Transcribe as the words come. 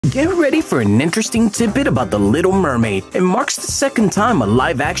Get ready for an interesting tidbit about The Little Mermaid. It marks the second time a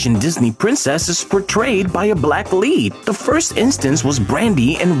live-action Disney princess is portrayed by a black lead. The first instance was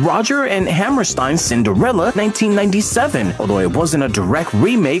Brandy in Roger and Hammerstein's Cinderella 1997, although it wasn't a direct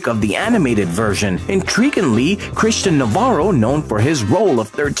remake of the animated version. Intriguingly, Christian Navarro, known for his role of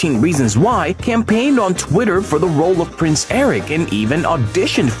 13 Reasons Why, campaigned on Twitter for the role of Prince Eric and even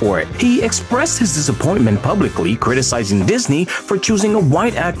auditioned for it. He expressed his disappointment publicly, criticizing Disney for choosing a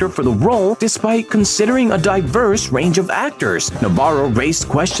white actor for the role despite considering a diverse range of actors. Navarro raised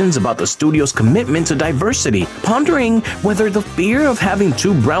questions about the studio's commitment to diversity, pondering whether the fear of having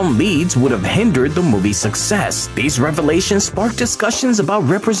two brown leads would have hindered the movie's success. These revelations sparked discussions about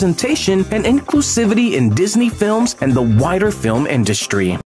representation and inclusivity in Disney films and the wider film industry.